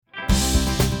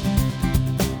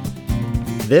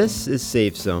This is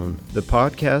Safe Zone, the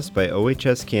podcast by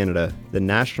OHS Canada, the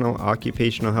National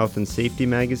Occupational Health and Safety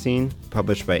magazine,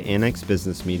 published by Annex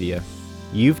Business Media.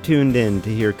 You've tuned in to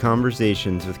hear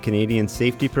conversations with Canadian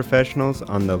safety professionals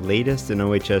on the latest in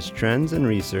OHS trends and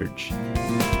research.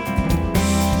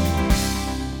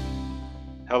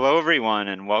 Hello, everyone,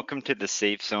 and welcome to the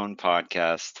Safe Zone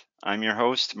podcast. I'm your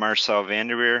host, Marcel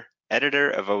Vanderweer, editor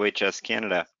of OHS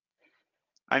Canada.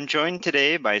 I'm joined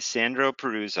today by Sandro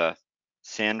Perruzza.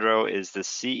 Sandro is the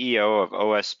CEO of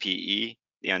OSPE,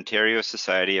 the Ontario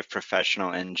Society of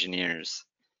Professional Engineers.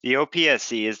 The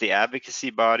OPSE is the advocacy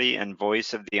body and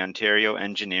voice of the Ontario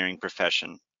engineering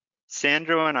profession.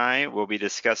 Sandro and I will be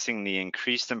discussing the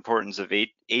increased importance of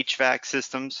HVAC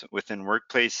systems within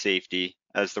workplace safety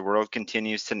as the world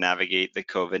continues to navigate the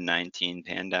COVID-19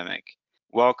 pandemic.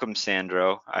 Welcome,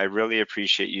 Sandro. I really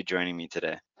appreciate you joining me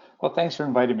today. Well, thanks for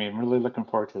inviting me. I'm really looking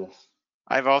forward to this.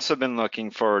 I've also been looking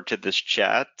forward to this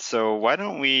chat, so why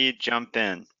don't we jump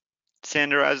in?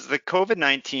 Sandro, as the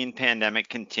COVID-19 pandemic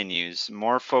continues,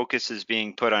 more focus is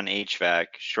being put on HVAC,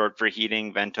 short for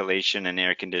heating, ventilation, and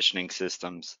air conditioning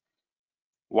systems.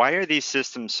 Why are these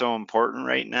systems so important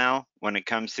right now when it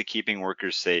comes to keeping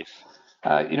workers safe?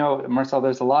 Marcel,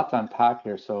 there's a lot to unpack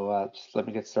here, so just let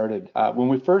me get started. When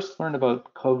we first learned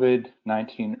about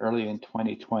COVID-19 early in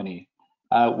 2020,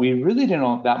 we really didn't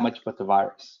know that much about the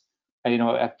virus.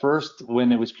 At first,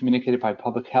 when it was communicated by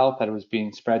public health that it was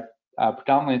being spread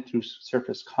predominantly through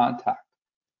surface contact,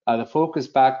 the focus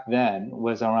back then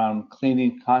was around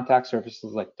cleaning contact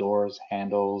surfaces like doors,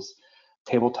 handles,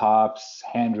 tabletops,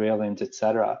 hand railings,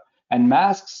 etc. And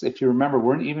masks, if you remember,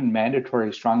 weren't even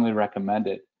mandatory, strongly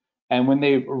recommended. And when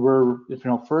they were,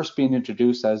 first being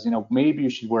introduced as, maybe you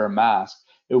should wear a mask,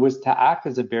 it was to act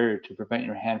as a barrier to prevent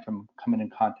your hand from coming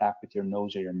in contact with your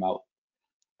nose or your mouth.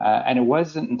 And it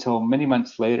wasn't until many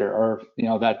months later,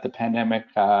 that the pandemic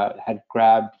had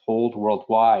grabbed hold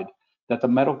worldwide, that the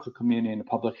medical community and the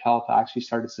public health actually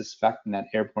started suspecting that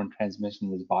airborne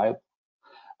transmission was viable.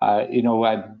 I don't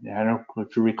know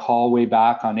if you recall way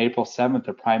back on April 7th,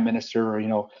 the Prime Minister,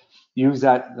 used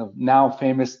that now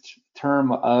famous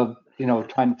term of,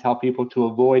 trying to tell people to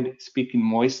avoid speaking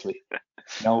moistly.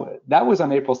 That was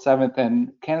on April 7th,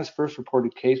 and Canada's first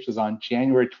reported case was on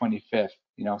January 25th,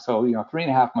 so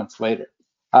 3.5 months later.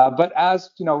 But as,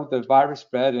 the virus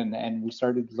spread and we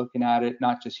started looking at it,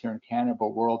 not just here in Canada,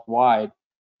 but worldwide,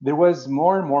 there was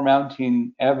more and more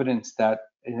mounting evidence that,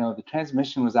 the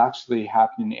transmission was actually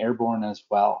happening airborne as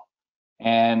well.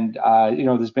 And,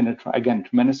 there's been,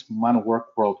 tremendous amount of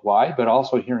work worldwide, but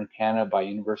also here in Canada by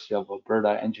University of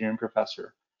Alberta engineering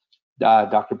professor,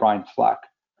 Dr. Brian Fleck,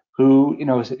 who,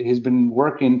 has been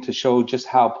working to show just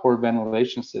how poor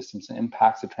ventilation systems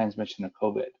impacts the transmission of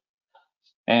COVID.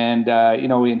 And,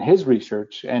 in his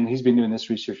research, and he's been doing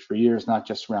this research for years, not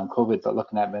just around COVID, but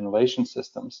looking at ventilation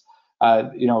systems,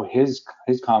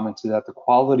 his comments is that the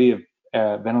quality of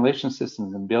ventilation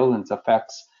systems in buildings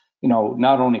affects,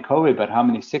 not only COVID, but how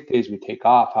many sick days we take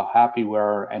off, how happy we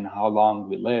are, and how long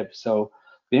we live. So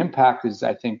the impact is,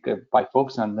 I think, by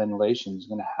focusing on ventilation is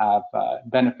going to have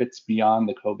benefits beyond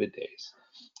the COVID days.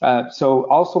 So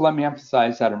also let me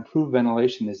emphasize that improved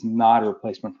ventilation is not a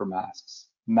replacement for masks.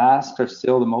 Masks are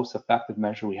still the most effective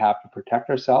measure we have to protect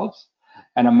ourselves.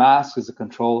 And a mask is a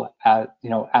control at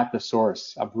the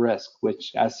source of risk,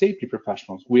 which as safety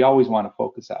professionals, we always want to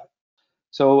focus at.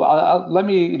 So let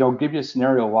me, give you a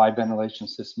scenario why ventilation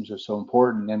systems are so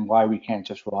important and why we can't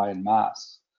just rely on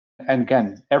masks. And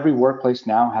again, every workplace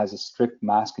now has a strict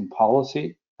masking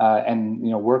policy, and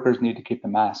workers need to keep the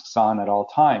masks on at all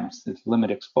times to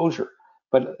limit exposure.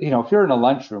 But if you're in a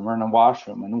lunchroom or in a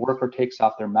washroom and a worker takes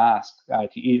off their mask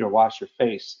to eat or wash their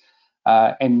face,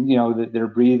 and they're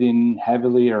breathing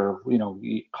heavily or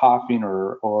coughing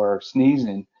or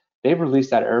sneezing, they've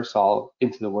released that aerosol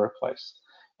into the workplace.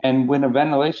 And when a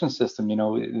ventilation system, the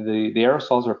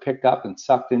aerosols are picked up and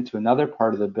sucked into another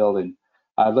part of the building.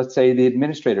 Let's say the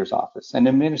administrator's office. An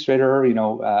administrator,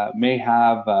 may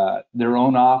have their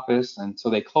own office, and so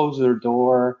they close their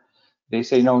door. They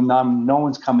say, no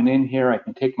one's coming in here. I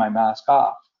can take my mask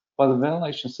off. Well, the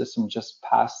ventilation system just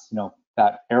passed,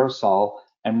 that aerosol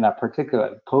and that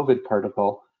particular COVID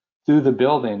particle through the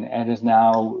building and is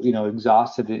now,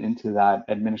 exhausted it into that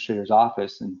administrator's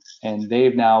office, and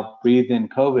they've now breathed in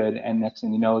COVID, and next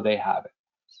thing you know, they have it.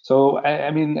 So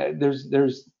I mean,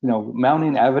 there's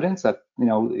mounting evidence that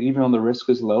even though the risk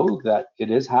is low, that it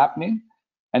is happening.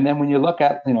 And then when you look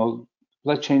at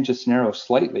let's change the scenario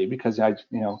slightly, because I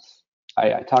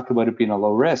talked about it being a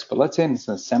low risk, but let's say it's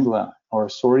an assembly line or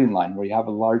a sorting line where you have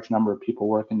a large number of people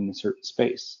working in a certain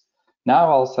space. Now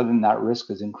all of a sudden that risk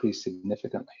has increased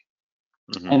significantly.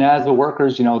 Hmm. And as the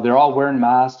workers, they're all wearing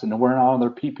masks and they're wearing all their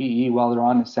PPE while they're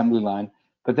on the assembly line.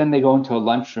 But then they go into a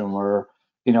lunchroom or,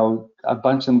 a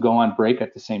bunch of them go on break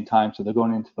at the same time. So they're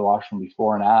going into the washroom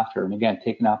before and after. And again,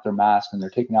 taking off their mask, and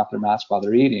they're taking off their mask while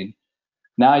they're eating.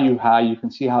 Now you can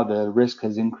see how the risk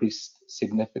has increased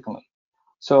significantly.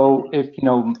 So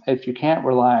if you can't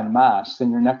rely on masks, then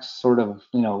your next sort of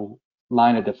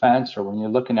line of defense, or when you're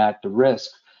looking at the risk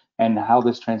and how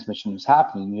this transmission is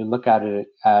happening, you look at it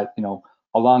at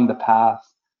along the path,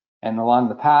 and along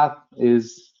the path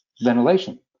is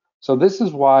ventilation. So this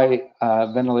is why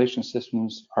ventilation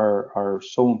systems are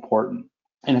so important,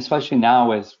 and especially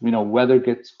now as weather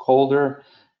gets colder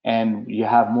and you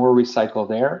have more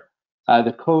recycled air.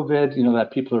 The COVID,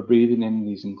 that people are breathing in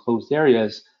these enclosed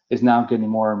areas is now getting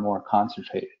more and more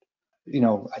concentrated.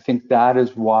 I think that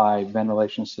is why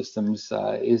ventilation systems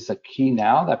is a key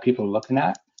now that people are looking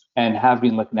at and have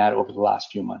been looking at over the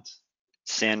last few months.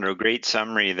 Sandro, great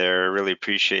summary there. I really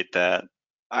appreciate that.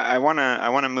 I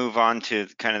wanna move on to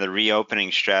kind of the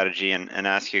reopening strategy and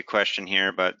ask you a question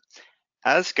here. But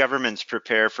as governments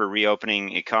prepare for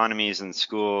reopening economies and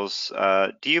schools,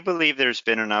 do you believe there's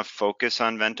been enough focus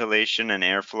on ventilation and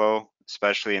airflow,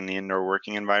 especially in the indoor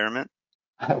working environment?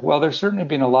 Well, there's certainly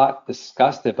been a lot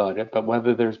discussed about it, but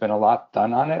whether there's been a lot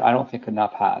done on it, I don't think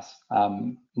enough has.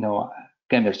 Again,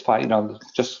 there's five,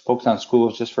 just focus on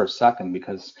schools just for a second,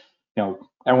 because,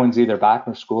 everyone's either back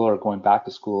in school or going back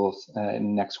to schools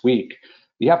next week.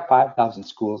 We have 5,000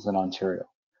 schools in Ontario.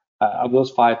 Of those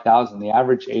 5,000, the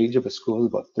average age of a school is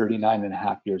about 39 and a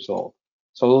half years old.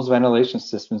 So those ventilation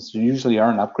systems usually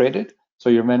aren't upgraded. So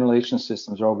your ventilation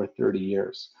systems are over 30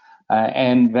 years.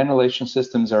 And ventilation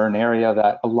systems are an area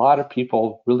that a lot of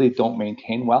people really don't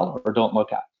maintain well or don't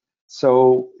look at.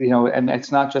 So, and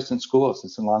it's not just in schools,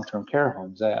 it's in long-term care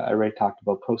homes. I already talked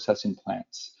about processing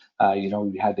plants.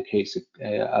 We had the case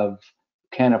of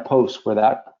Canada Post, where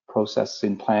that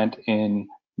processing plant in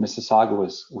Mississauga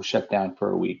was shut down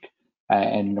for a week,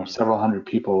 and several hundred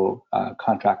people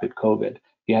contracted COVID.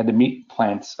 You had the meat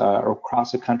plants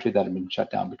across the country that have been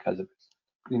shut down because of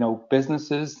it.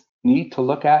 Businesses need to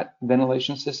look at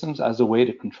ventilation systems as a way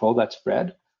to control that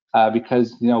spread,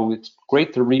 because it's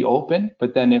great to reopen,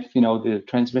 but then if the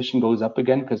transmission goes up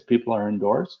again because people are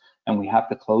indoors and we have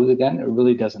to close again, it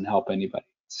really doesn't help anybody.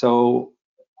 So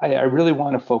I really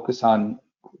want to focus on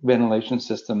ventilation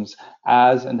systems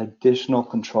as an additional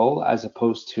control as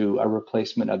opposed to a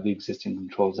replacement of the existing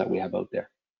controls that we have out there.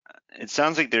 It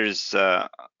sounds like there's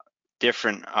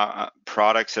different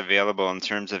products available in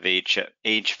terms of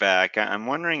HVAC. I'm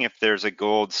wondering if there's a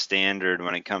gold standard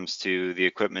when it comes to the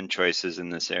equipment choices in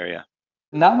this area.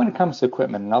 Not when it comes to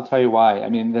equipment, and I'll tell you why. I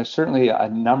mean, there's certainly a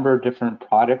number of different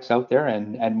products out there,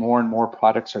 and more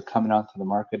products are coming onto the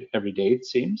market every day, it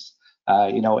seems.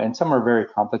 And some are very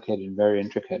complicated and very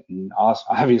intricate, and also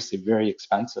obviously very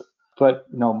expensive. But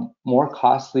more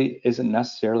costly isn't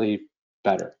necessarily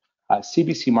better.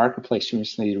 CBC Marketplace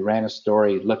recently ran a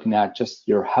story looking at just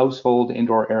your household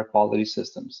indoor air quality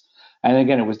systems, and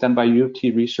again, it was done by U of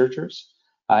T researchers,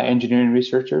 engineering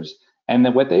researchers. And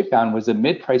then what they found was that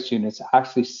mid-price units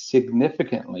actually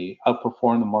significantly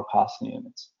outperform the more costly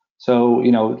units. So,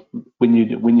 when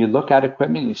you look at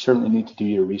equipment, you certainly need to do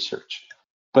your research.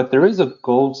 But there is a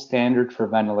gold standard for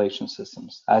ventilation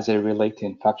systems as they relate to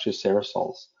infectious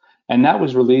aerosols. And that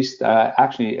was released,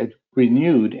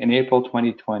 renewed in April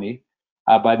 2020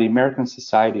 by the American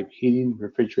Society of Heating,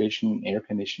 Refrigeration, and Air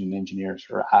Conditioning Engineers,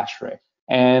 or ASHRAE.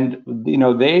 And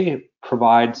they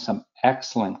provide some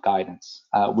excellent guidance,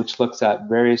 which looks at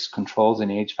various controls in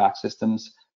HVAC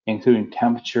systems, including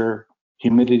temperature,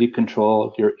 humidity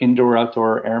control, your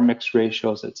indoor-outdoor air mix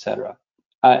ratios, etc.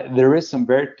 There is some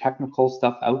very technical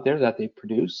stuff out there that they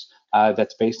produce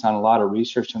that's based on a lot of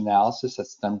research and analysis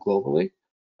that's done globally.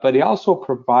 But they also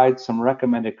provide some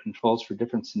recommended controls for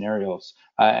different scenarios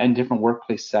and different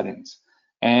workplace settings.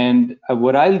 And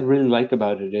what I really like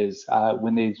about it is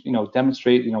when they,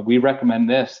 demonstrate, we recommend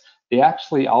this, they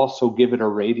actually also give it a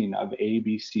rating of A,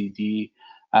 B, C, D,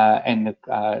 and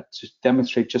to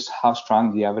demonstrate just how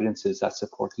strong the evidence is that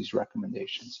support these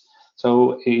recommendations.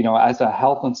 So, as a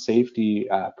health and safety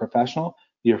professional,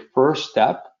 your first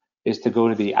step is to go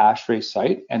to the ASHRAE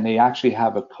site, and they actually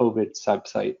have a COVID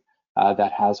subsite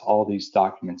that has all these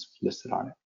documents listed on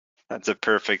it. That's a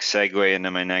perfect segue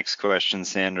into my next question,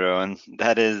 Sandro, and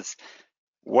that is,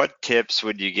 what tips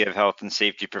would you give health and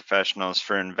safety professionals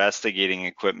for investigating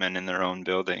equipment in their own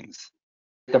buildings?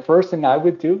 The first thing I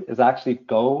would do is actually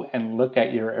go and look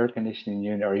at your air conditioning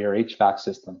unit or your HVAC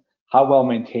system. How well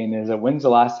maintained is it? When's the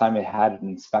last time it had an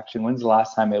inspection? When's the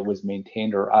last time it was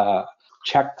maintained or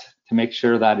checked to make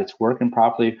sure that it's working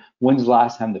properly. When's the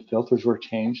last time the filters were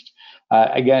changed?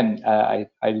 I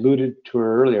alluded to it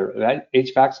earlier, that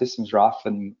HVAC systems are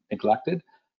often neglected.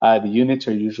 The units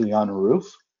are usually on a roof,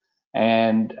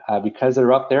 and because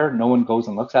they're up there, no one goes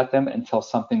and looks at them until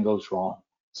something goes wrong.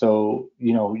 So,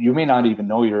 you may not even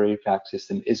know your HVAC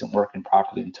system isn't working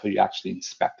properly until you actually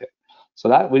inspect it. So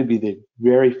that would be the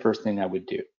very first thing I would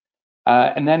do.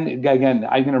 And then again,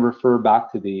 I'm going to refer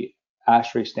back to the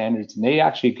ASHRAE standards, and they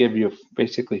actually give you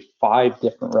basically 5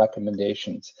 different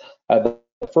recommendations. The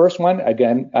first one,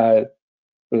 again,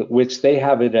 which they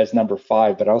have it as number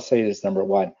 5, but I'll say it as number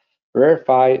 1.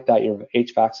 Verify that your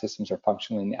HVAC systems are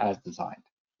functioning as designed.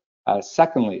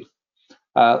 Secondly,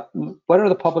 what are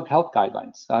the public health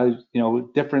guidelines?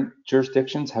 Different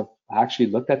jurisdictions have actually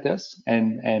looked at this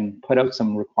and put out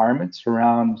some requirements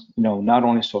around, not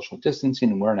only social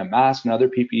distancing and wearing a mask and other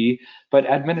PPE, but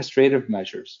administrative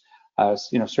measures.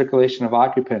 Circulation of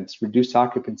occupants, reduced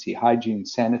occupancy, hygiene,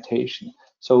 sanitation.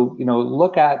 So,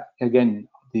 look at, again,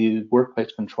 the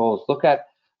workplace controls. Look at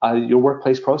your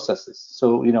workplace processes.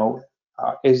 So,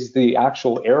 is the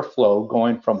actual airflow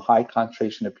going from high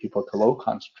concentration of people to low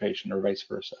concentration or vice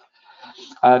versa?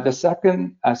 So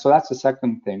that's the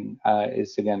second thing,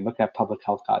 is again, look at public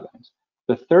health guidelines.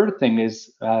 The third thing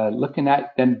is looking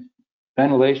at then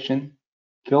ventilation,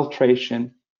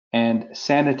 filtration, and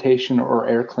sanitation or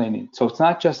air cleaning. So it's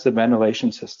not just the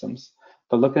ventilation systems,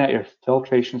 but looking at your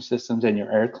filtration systems and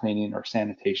your air cleaning or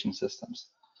sanitation systems.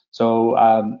 So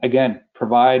again,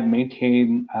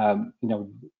 maintain,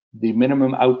 the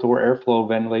minimum outdoor airflow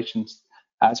ventilations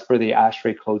as per the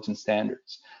ASHRAE codes and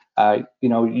standards.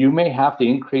 You may have to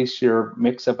increase your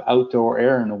mix of outdoor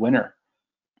air in the winter,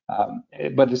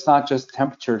 but it's not just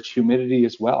temperature, it's humidity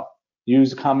as well.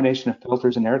 Use a combination of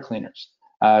filters and air cleaners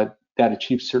that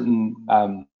achieve certain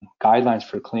guidelines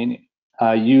for cleaning.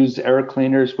 Use air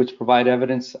cleaners which provide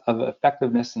evidence of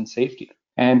effectiveness and safety.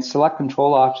 And select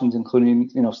control options, including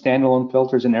standalone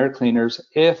filters and air cleaners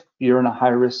if you're in a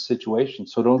high-risk situation.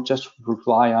 So don't just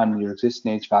rely on your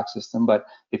existing HVAC system, but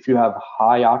if you have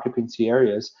high occupancy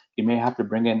areas, you may have to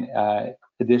bring in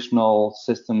additional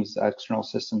systems, external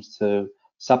systems to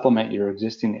supplement your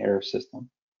existing air system.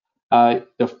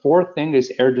 The fourth thing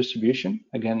is air distribution.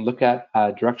 Again, look at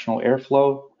directional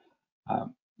airflow.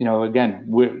 Again,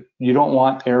 you don't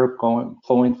want air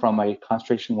flowing from a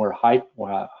concentration where high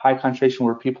concentration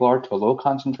where people are to a low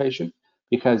concentration,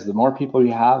 because the more people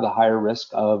you have, the higher risk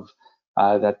of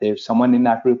that there's someone in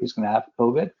that group is going to have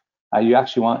COVID. You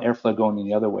actually want airflow going in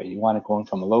the other way. You want it going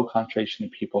from a low concentration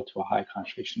of people to a high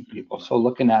concentration of people. So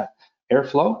looking at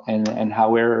airflow and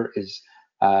how air is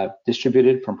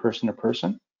distributed from person to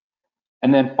person.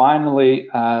 And then finally,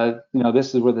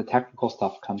 this is where the technical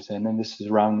stuff comes in, and this is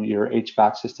around your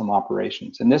HVAC system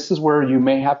operations. And this is where you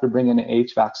may have to bring in an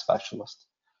HVAC specialist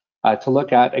to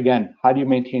look at, again, how do you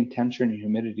maintain temperature and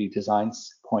humidity design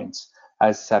points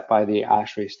as set by the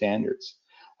ASHRAE standards.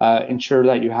 Ensure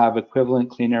that you have equivalent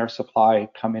clean air supply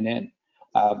coming in.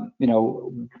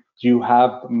 Do you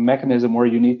have a mechanism where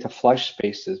you need to flush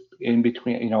spaces in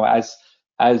between,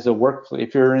 as a work,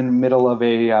 if you're in the middle of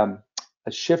a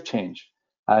shift change,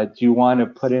 do you want to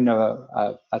put in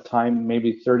a time,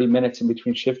 maybe 30 minutes in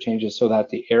between shift changes, so that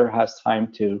the air has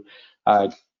time to,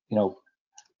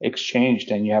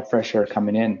 exchanged and you have fresh air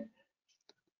coming in?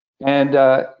 And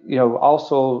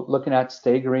also looking at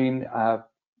staggering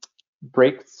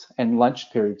breaks and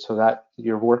lunch periods, so that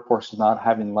your workforce is not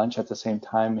having lunch at the same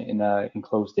time in an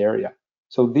enclosed area.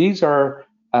 So these are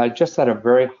just at a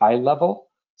very high level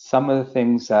some of the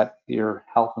things that your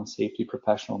health and safety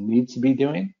professional needs to be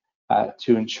doing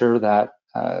to ensure that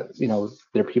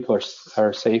their people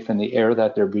are safe and the air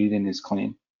that they're breathing is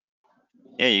clean.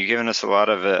 Yeah, you've given us a lot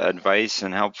of advice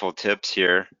and helpful tips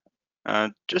here.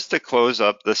 Just to close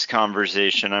up this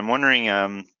conversation, I'm wondering,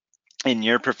 in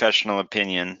your professional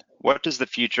opinion, what does the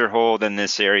future hold in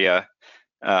this area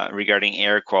regarding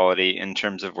air quality in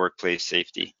terms of workplace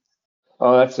safety?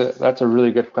 Oh, that's a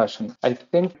really good question. I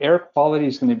think air quality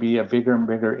is going to be a bigger and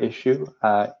bigger issue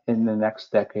in the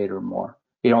next decade or more.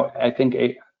 I think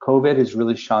COVID has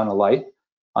really shone a light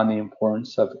on the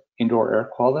importance of indoor air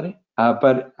quality.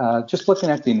 But just looking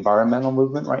at the environmental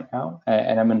movement right now,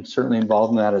 and I'm certainly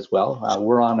involved in that as well.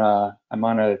 I'm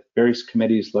on various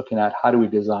committees looking at how do we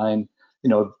design,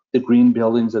 the green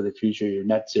buildings of the future, your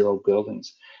net zero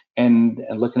buildings, and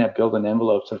looking at building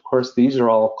envelopes. Of course, these are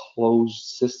all closed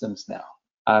systems now.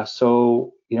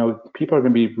 So people are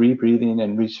going to be rebreathing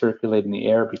and recirculating the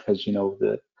air, because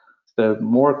the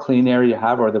more clean air you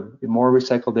have, or the more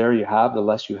recycled air you have, the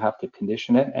less you have to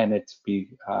condition it, and it's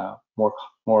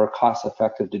more cost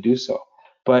effective to do so.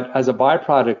 But as a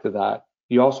byproduct of that,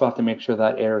 you also have to make sure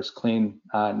that air is clean,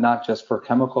 not just for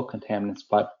chemical contaminants,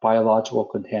 but biological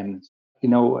contaminants.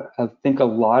 I think a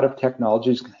lot of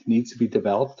technologies needs to be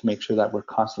developed to make sure that we're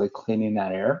constantly cleaning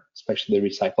that air, especially the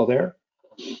recycled air.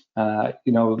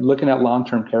 Looking at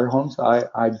long-term care homes,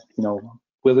 I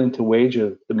willing to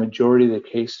wager the majority of the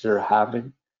cases that are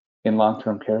happening in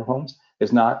long-term care homes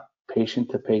is not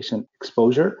patient-to-patient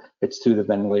exposure. It's through the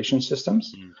ventilation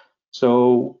systems.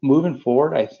 So moving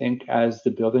forward, I think as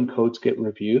the building codes get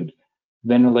reviewed,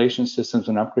 ventilation systems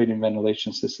and upgrading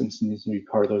ventilation systems needs to be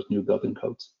part of those new building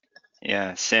codes.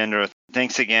 Yeah, Sandro,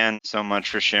 thanks again so much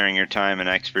for sharing your time and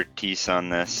expertise on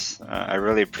this. I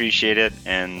really appreciate it,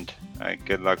 and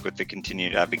good luck with the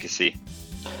continued advocacy.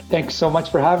 Thanks so much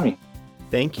for having me.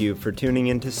 Thank you for tuning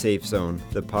into Safe Zone,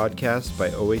 the podcast by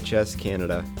OHS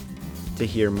Canada. To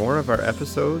hear more of our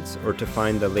episodes or to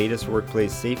find the latest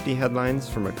workplace safety headlines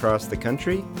from across the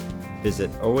country, visit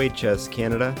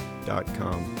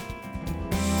ohscanada.com.